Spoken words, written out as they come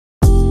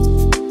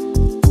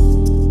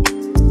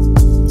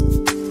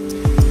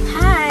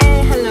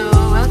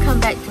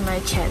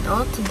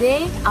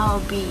today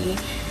I'll be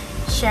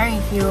sharing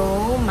with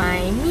you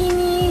my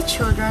mini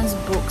children's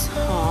books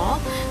haul,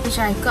 which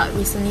I got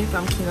recently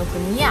from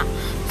Kinokuniya.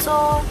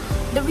 So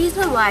the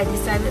reason why I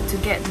decided to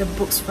get the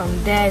books from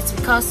there is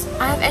because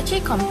I have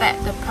actually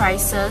compared the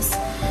prices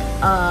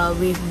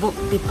with Book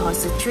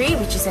Depository,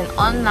 which is an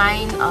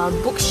online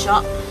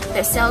bookshop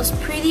that sells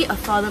pretty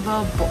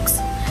affordable books,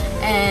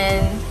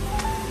 and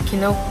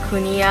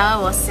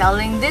Kinokuniya was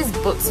selling these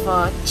books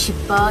for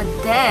cheaper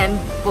than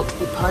Book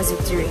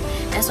Depository.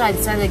 That's why I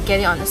decided to get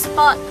it on the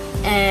spot,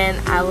 and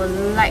I would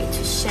like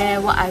to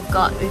share what I've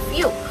got with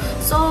you.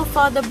 So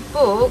for the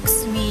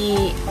books,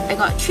 I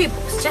got 3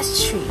 books,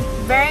 just 3,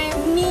 very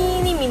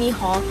mini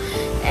haul,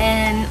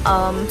 and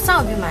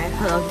some of you might have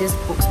heard of these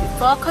books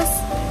before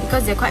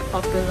because they're quite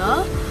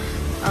popular.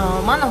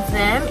 One of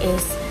them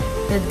is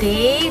The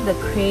Day the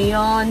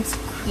Crayons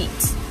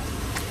Quit.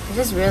 I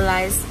just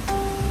realized,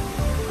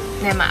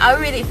 never mind, I'll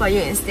read it for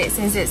you instead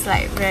since it's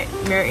like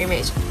mirror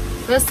image.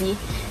 We'll see.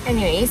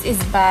 Anyways,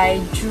 it's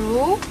by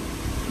Drew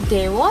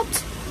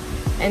Daywalt,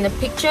 and the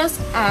pictures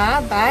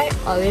are by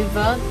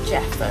Oliver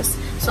Jeffers.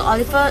 So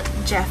Oliver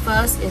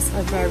Jeffers is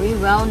a very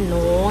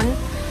well-known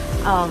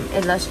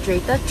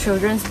illustrator,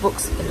 children's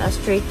books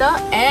illustrator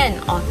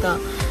and author.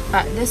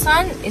 But this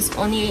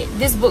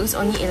book is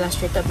only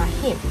illustrated by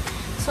him.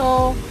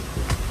 So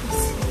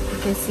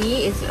you can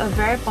see it's a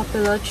very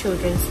popular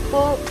children's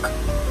book,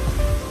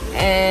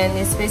 and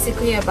it's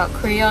basically about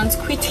crayons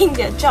quitting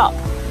their job.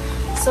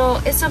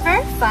 So it's a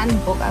very fun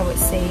book, I would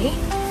say.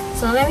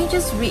 So let me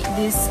just read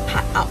this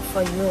part out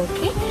for you,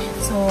 okay?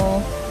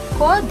 So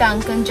poor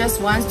Duncan just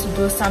wants to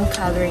do some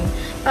colouring,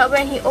 but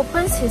when he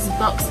opens his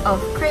box of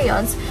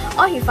crayons,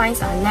 all he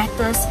finds are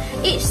letters,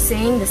 each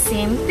saying the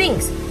same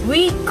things.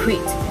 We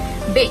quit.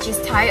 Beige is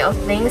tired of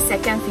playing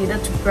second fiddle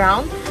to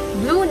brown.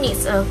 Blue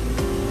needs a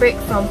break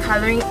from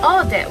colouring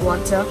all that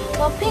water,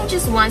 while pink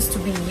just wants to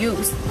be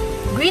used.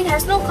 Green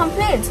has no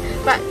complaints,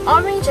 but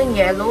orange and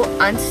yellow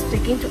aren't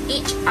sticking to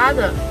each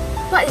other.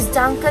 What is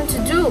Duncan to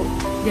do?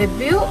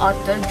 Debut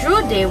author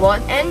Drew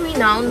Daywalt and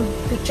renowned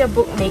picture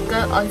book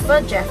maker Oliver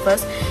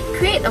Jeffers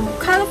create a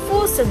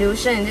colourful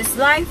solution in this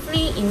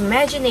lively,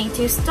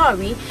 imaginative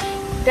story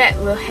that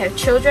will have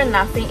children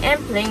laughing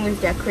and playing with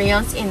their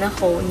crayons in a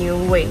whole new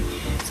way.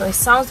 So it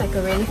sounds like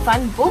a really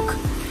fun book,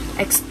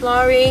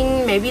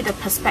 exploring maybe the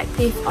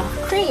perspective of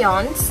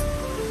crayons.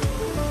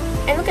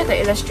 And look at the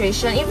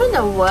illustration, even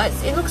the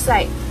words, it looks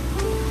like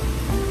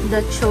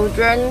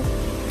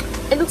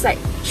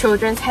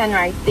children's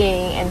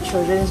handwriting and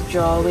children's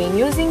drawing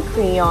using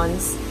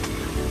crayons,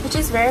 which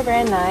is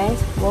very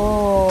nice.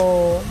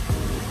 Whoa!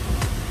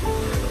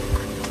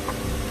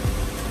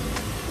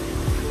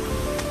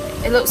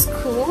 It looks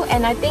cool,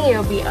 and I think it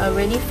will be a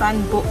really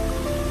fun book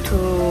to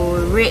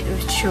read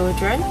with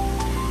children,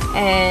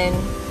 and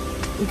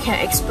you can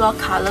explore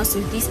colors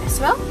with this as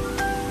well,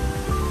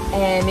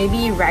 and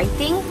maybe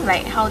writing,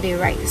 like how they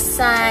write the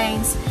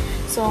signs.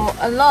 So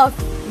a lot of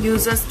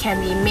uses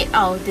can be made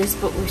out of this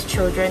book with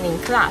children in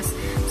class.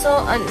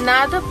 So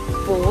another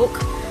book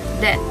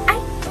that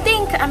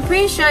I'm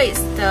pretty sure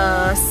it's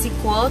the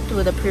sequel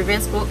to the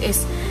previous book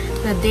is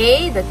The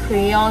Day the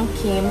Crayon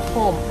Came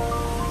Home.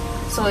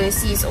 So you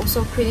see, it's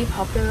also pretty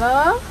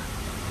popular,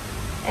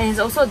 and it's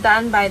also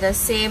done by the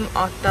same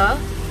author,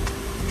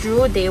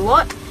 Drew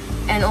Daywalt,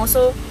 and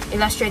also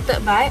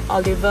illustrated by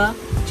Oliver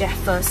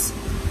Jeffers.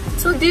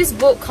 So this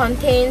book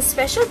contains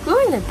special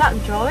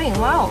glow-in-the-dark drawing.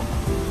 Wow!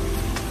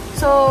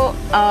 So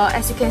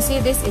as you can see,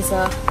 this is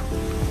a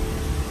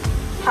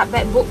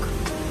hardback book,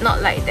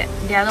 not like that.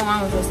 The other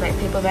one was like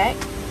paperback.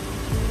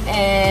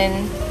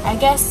 And I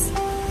guess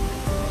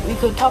we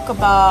could talk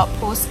about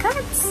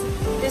postcards.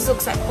 This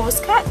looks like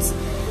postcards.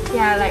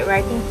 Yeah, like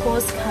writing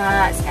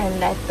postcards and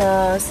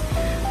letters,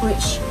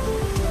 which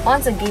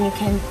once again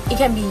it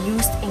can be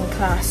used in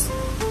class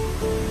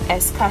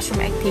as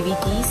classroom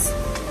activities.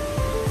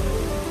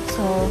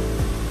 So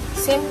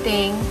same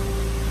thing,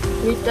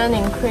 written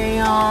in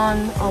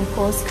crayon on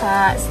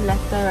postcards,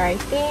 letter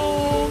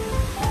writing.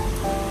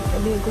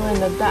 Maybe glow in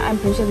the dark. I'm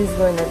pretty sure this is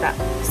glow in the dark.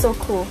 So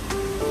cool.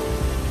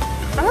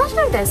 I'm not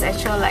sure if there's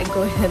actual like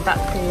glow in the dark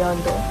crayon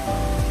though.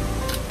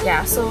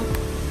 Yeah, so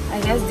I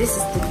guess this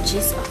is the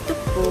gist of the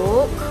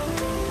book.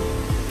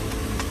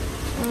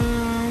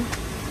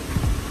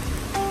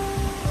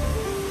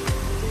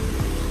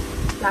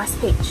 Last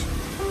page.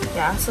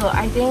 Yeah, so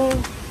I think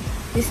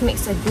this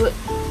makes a good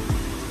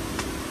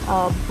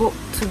book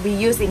to be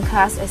used in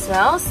class as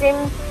well.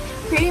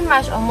 Pretty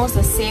much almost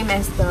the same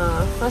as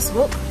the first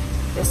book,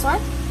 this one.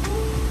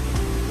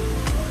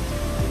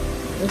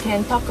 We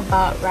can talk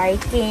about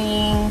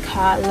writing,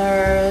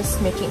 colors,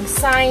 making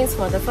signs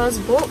for the first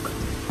book,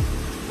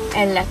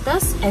 and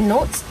letters and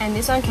notes. And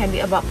this one can be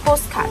about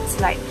postcards,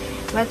 like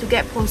where to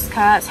get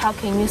postcards, how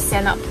can you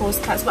send out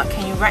postcards, what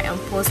can you write on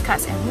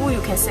postcards, and who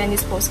you can send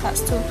these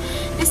postcards to.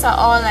 These are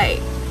all like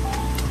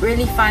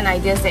really fun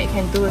ideas that you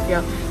can do with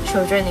your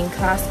children in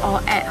class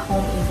or at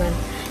home even.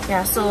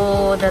 Yeah,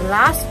 so the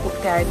last book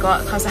that I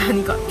got, because I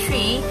only got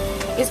 3,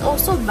 is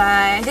also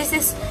by, this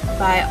is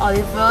by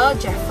Oliver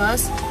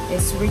Jeffers.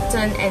 It's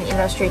written and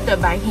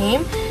illustrated by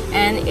him,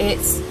 and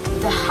it's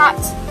The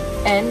Heart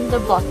and the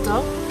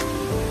Bottle.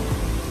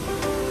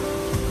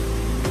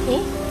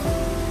 Okay,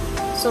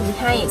 so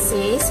behind it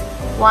says,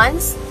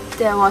 once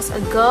there was a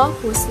girl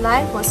whose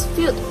life was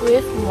filled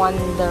with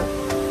wonder.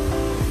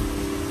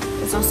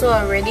 It's also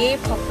a really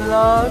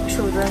popular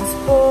children's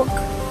book.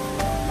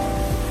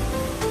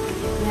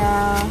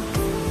 Yeah,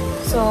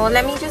 so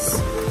let me just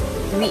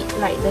read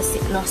like the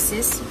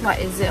synopsis. What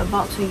is it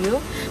about to you?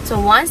 So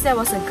once there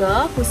was a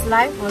girl whose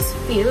life was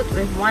filled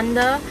with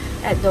wonder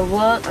at the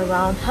world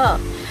around her.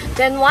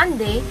 Then one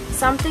day,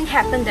 something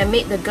happened that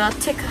made the girl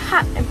take her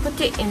heart and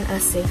put it in a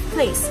safe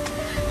place.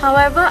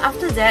 However,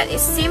 after that, it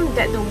seemed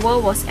that the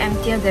world was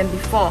emptier than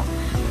before.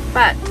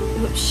 But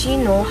would she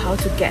know how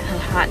to get her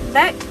heart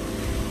back?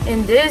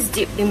 In this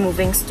deeply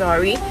moving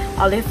story,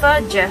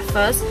 Oliver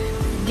Jeffers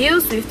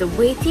deals with the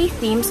weighty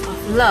themes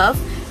of love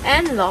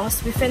and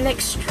loss with an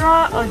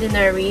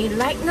extraordinary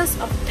lightness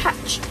of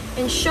touch,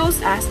 and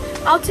shows us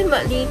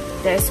ultimately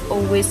there's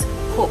always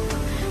hope.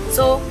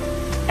 So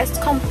as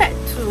compared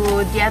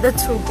to the other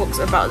two books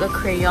about the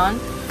crayon,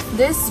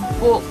 this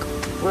book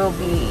will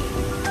be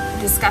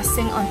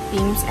discussing on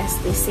themes, as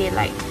they say,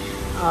 like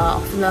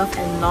of love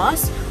and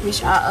loss,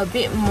 which are a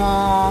bit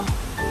more,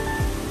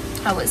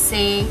 I would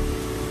say,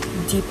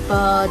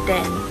 deeper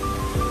than,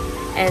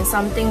 and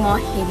something more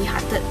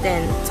heavy-hearted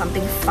than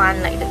something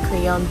fun like the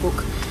crayon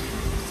book.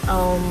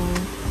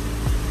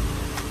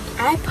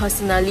 I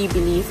personally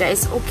believe that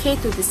it's okay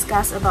to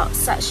discuss about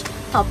such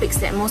topics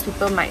that most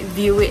people might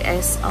view it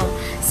as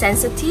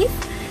sensitive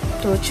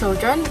to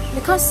children,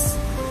 because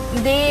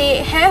they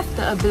have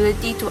the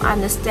ability to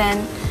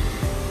understand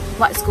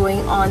what's going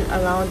on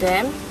around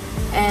them,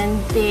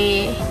 and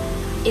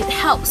it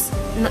helps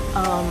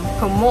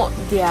promote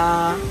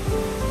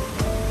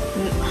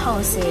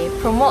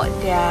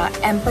their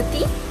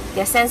empathy,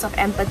 their sense of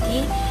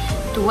empathy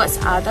towards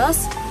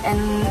others,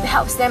 and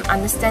helps them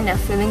understand their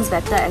feelings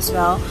better as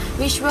well,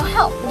 which will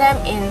help them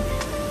in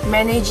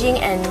managing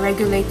and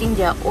regulating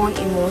their own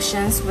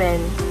emotions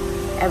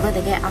whenever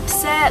they get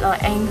upset or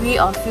angry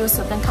or feel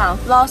certain kind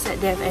of loss that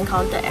they have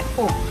encountered at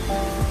home.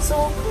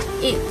 So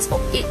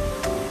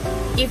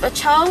if a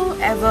child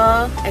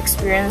ever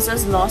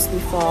experiences loss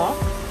before,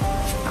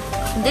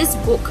 this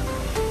book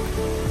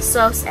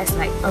serves as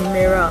like a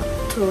mirror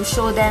to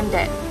show them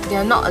that they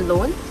are not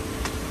alone.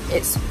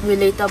 It's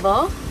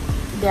relatable.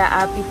 There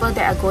are people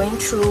that are going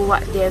through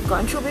what they have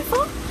gone through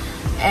before,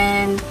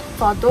 and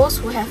for those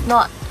who have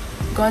not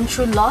gone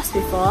through loss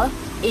before,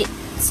 it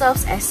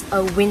serves as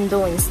a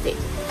window instead.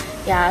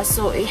 Yeah,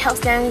 so it helps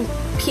them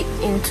peep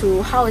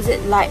into how is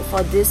it like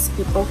for these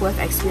people who have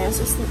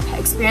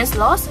experienced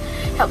loss,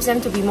 helps them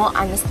to be more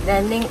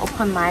understanding,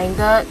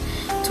 open-minded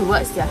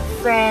towards their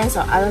friends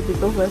or other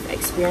people who have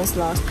experienced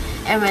loss.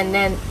 And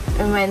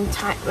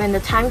when the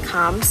time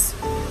comes,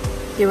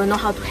 they will know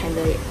how to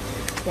handle it.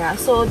 Yeah,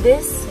 so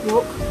this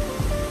book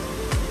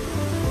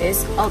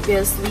is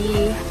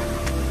obviously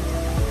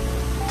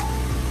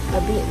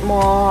a bit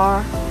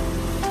more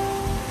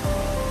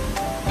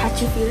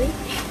touchy-feely.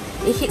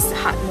 It hits the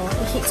heart more,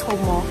 it hits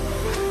home more.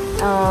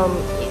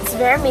 It's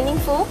very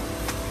meaningful,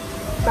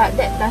 but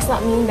that does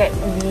not mean that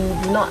we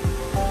do not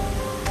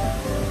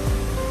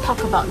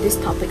talk about these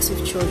topics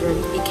with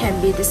children. It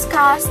can be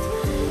discussed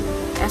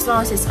as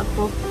long as it's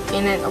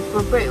in an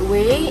appropriate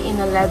way, in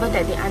a level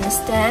that they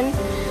understand.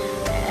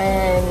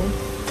 And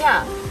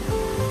yeah,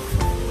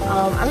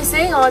 I'm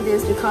saying all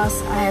this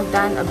because I have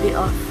done a bit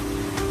of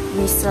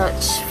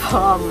research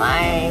for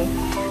my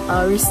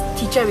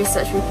teacher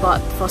research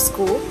report for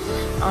school.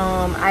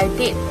 I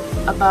did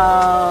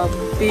about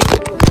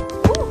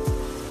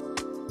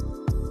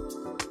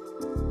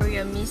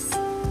a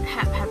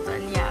mishap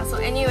happened. Yeah, so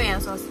anyway,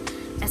 as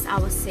I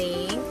was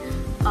saying,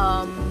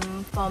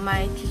 for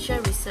my teacher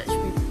research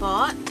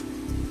report,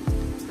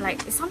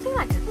 like it's something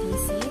like a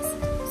thesis.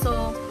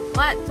 So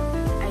what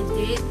I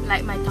did,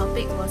 like my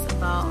topic was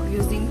about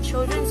using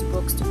children's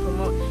books to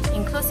promote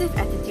inclusive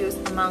attitudes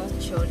among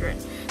children.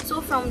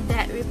 So from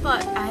that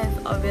report, I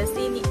have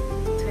obviously need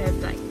to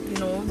have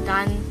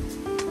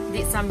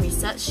did some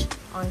research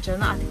on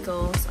journal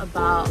articles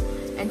about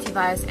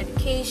anti-bias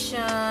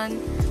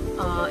education,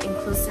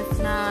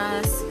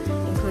 inclusiveness,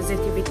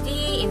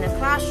 inclusivity in the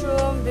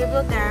classroom,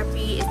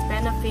 bibliotherapy, its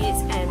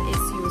benefits and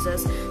its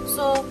uses.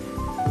 So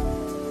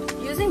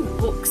using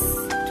books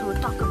to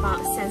talk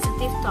about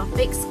sensitive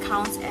topics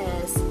counts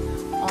as,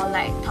 or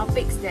like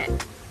topics that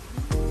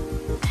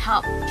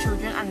help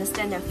children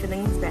understand their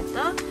feelings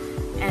better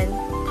and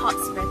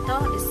thoughts better,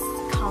 is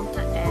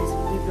counted as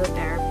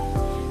bibliotherapy.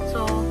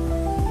 So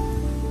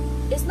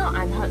it's not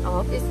unheard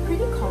of, it's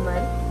pretty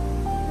common.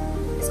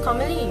 It's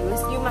commonly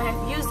used. You might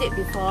have used it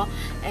before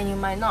and you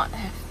might not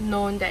have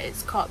known that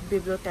it's called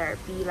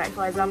bibliotherapy. Like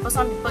for example,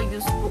 some people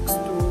use books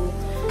to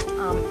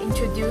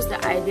introduce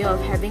the idea of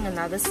having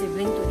another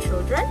sibling to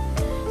children.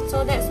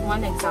 So that's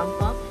one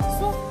example.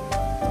 So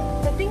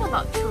the thing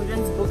about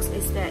children's books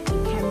is that it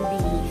can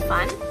be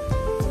fun,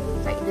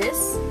 like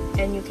this,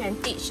 and you can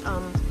teach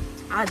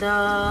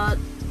other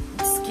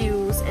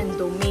skills and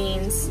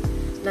domains,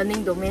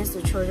 learning domains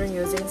to children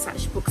using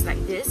such books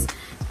like this.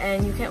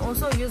 And you can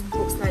also use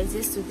books like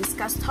this to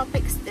discuss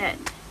topics that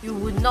you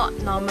would not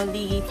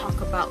normally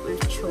talk about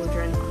with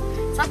children.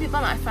 Some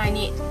people might find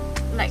it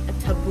like a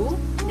taboo.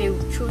 They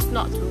choose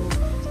not to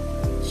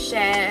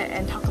share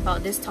and talk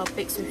about these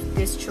topics with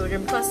these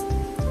children because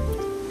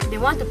they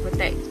want to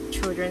protect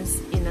children's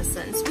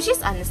innocence, which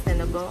is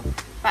understandable.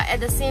 But at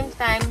the same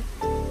time,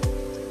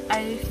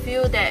 I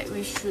feel that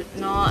we should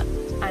not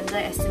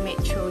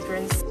underestimate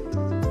children's.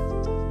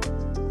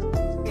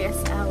 As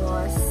I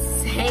was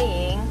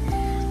saying,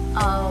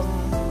 I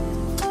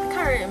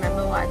can't really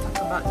remember what I talked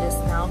about just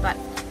now, but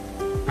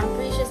I'm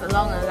pretty sure it's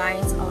along the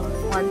lines of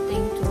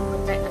wanting to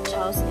protect a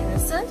child's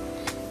innocence,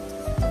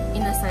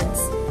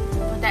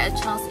 protect a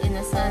child's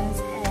innocence,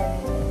 and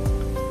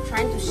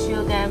trying to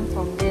shield them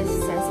from these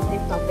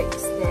sensitive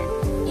topics that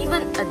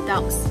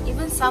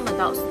even some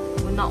adults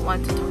would not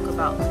want to talk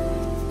about.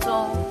 So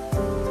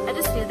I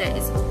just feel that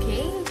it's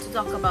okay to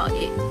talk about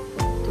it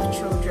to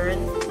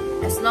children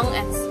as long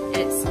as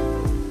it's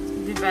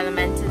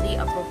developmentally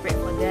appropriate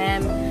for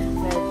them,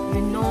 where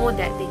you know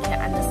that they can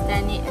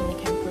understand it and they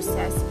can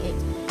process it.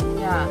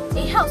 Yeah,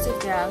 it helps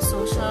with their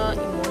social,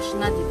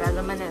 emotional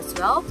development as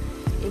well.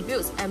 It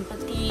builds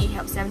empathy, it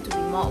helps them to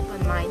be more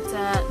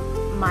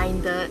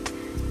open-minded,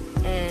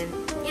 and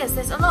yes,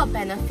 there's a lot of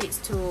benefits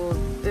to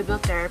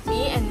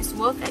bibliotherapy, and it's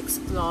worth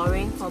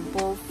exploring for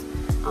both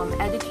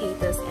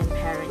educators and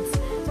parents.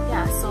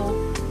 Yeah, so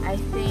I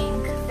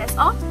think that's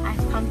all.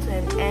 I've come to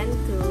an end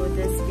to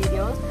this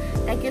video.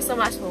 Thank you so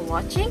much for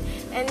watching,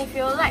 and if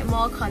you like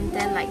more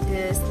content like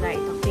this, like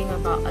talking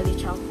about early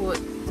childhood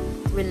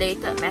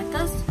related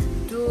matters,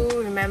 do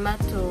remember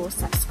to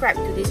subscribe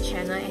to this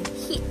channel and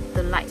hit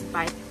the like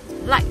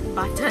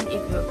button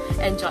if you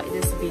enjoyed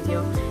this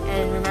video,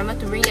 and remember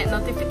to ring that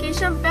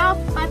notification bell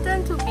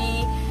button to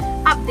be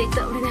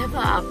updated whenever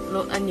I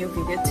upload a new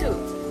video too.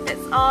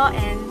 That's all,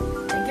 and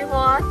thank you for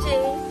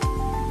watching.